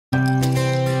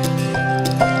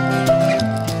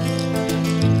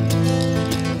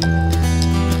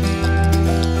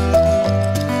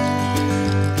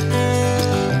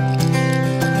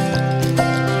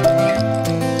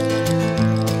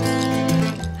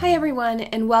Hi everyone,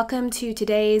 and welcome to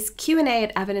today's Q&A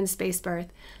at Evidence-Based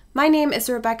Birth. My name is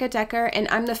Rebecca Decker, and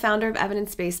I'm the founder of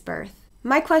Evidence-Based Birth.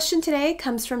 My question today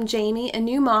comes from Jamie, a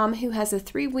new mom who has a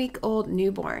 3-week-old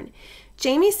newborn.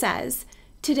 Jamie says,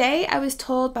 "Today I was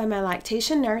told by my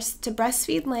lactation nurse to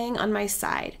breastfeed laying on my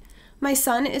side. My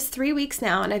son is 3 weeks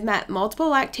now, and I've met multiple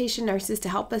lactation nurses to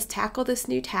help us tackle this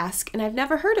new task, and I've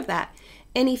never heard of that.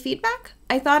 Any feedback?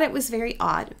 I thought it was very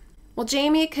odd." Well,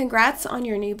 Jamie, congrats on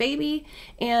your new baby,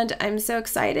 and I'm so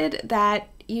excited that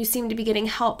you seem to be getting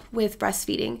help with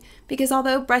breastfeeding, because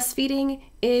although breastfeeding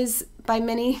is by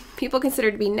many people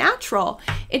considered to be natural,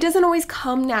 it doesn't always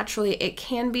come naturally. It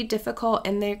can be difficult,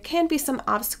 and there can be some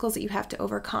obstacles that you have to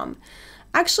overcome.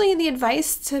 Actually, the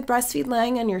advice to breastfeed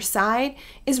laying on your side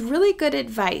is really good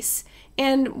advice.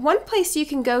 And one place you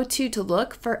can go to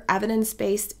look for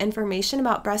evidence-based information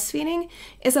about breastfeeding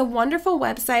is a wonderful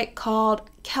website called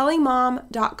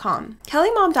kellymom.com.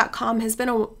 Kellymom.com has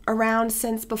been around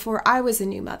since before I was a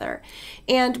new mother.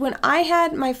 And when I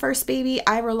had my first baby,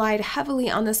 I relied heavily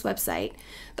on this website.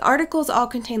 The articles all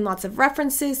contain lots of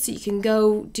references, so you can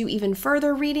go do even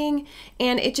further reading.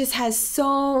 And it just has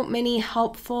so many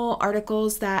helpful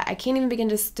articles that I can't even begin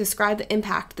to describe the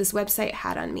impact this website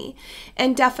had on me.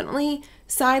 And definitely,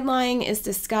 side lying is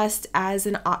discussed as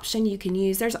an option you can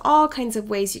use. There's all kinds of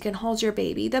ways you can hold your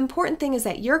baby. The important thing is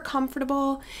that you're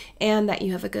comfortable and that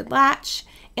you have a good latch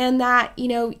and that,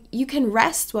 you can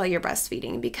rest while you're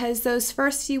breastfeeding, because those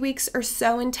first few weeks are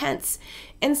so intense.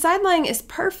 And side lying is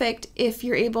perfect if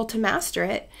you're able to master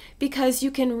it, because you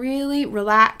can really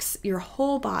relax your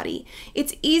whole body.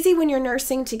 It's easy when you're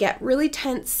nursing to get really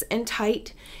tense and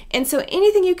tight. And so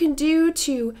anything you can do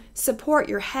to support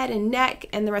your head and neck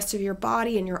and the rest of your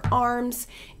body and your arms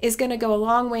is going to go a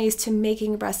long ways to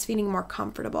making breastfeeding more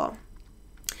comfortable.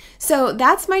 So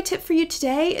that's my tip for you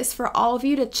today, is for all of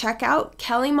you to check out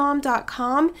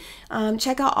kellymom.com,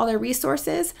 check out all their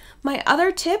resources. My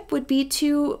other tip would be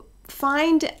to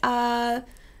find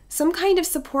some kind of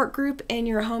support group in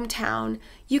your hometown.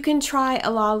 You can try a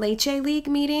La Leche League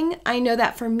meeting. I know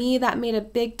that for me, that made a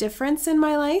big difference in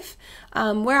my life.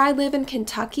 Where I live in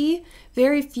Kentucky,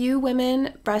 very few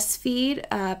women breastfeed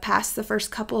past the first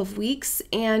couple of weeks,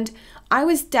 and I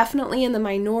was definitely in the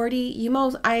minority.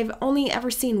 I've only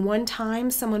ever seen one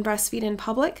time someone breastfeed in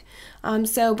public.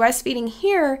 So breastfeeding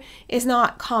here is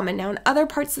not common. Now, in other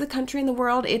parts of the country and the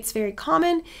world, it's very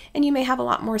common, and you may have a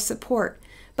lot more support.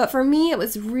 But for me, it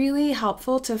was really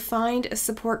helpful to find a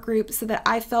support group so that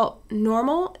I felt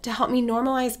normal, to help me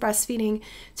normalize breastfeeding,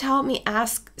 to help me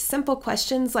ask simple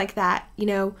questions like that.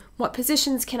 What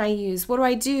positions can I use? What do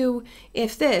I do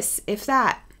if this, if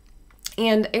that?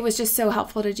 And it was just so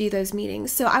helpful to do those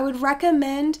meetings. So I would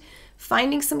recommend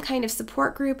finding some kind of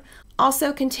support group.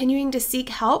 Also, continuing to seek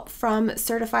help from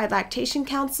certified lactation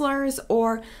counselors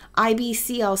or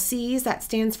IBCLCs, that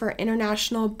stands for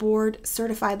International Board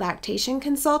Certified Lactation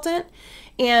Consultant.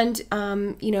 And,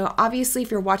 obviously,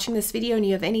 if you're watching this video and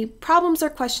you have any problems or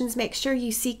questions, make sure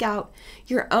you seek out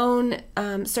your own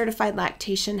certified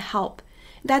lactation help.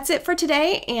 That's it for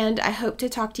today, and I hope to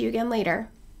talk to you again later.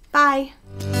 Bye.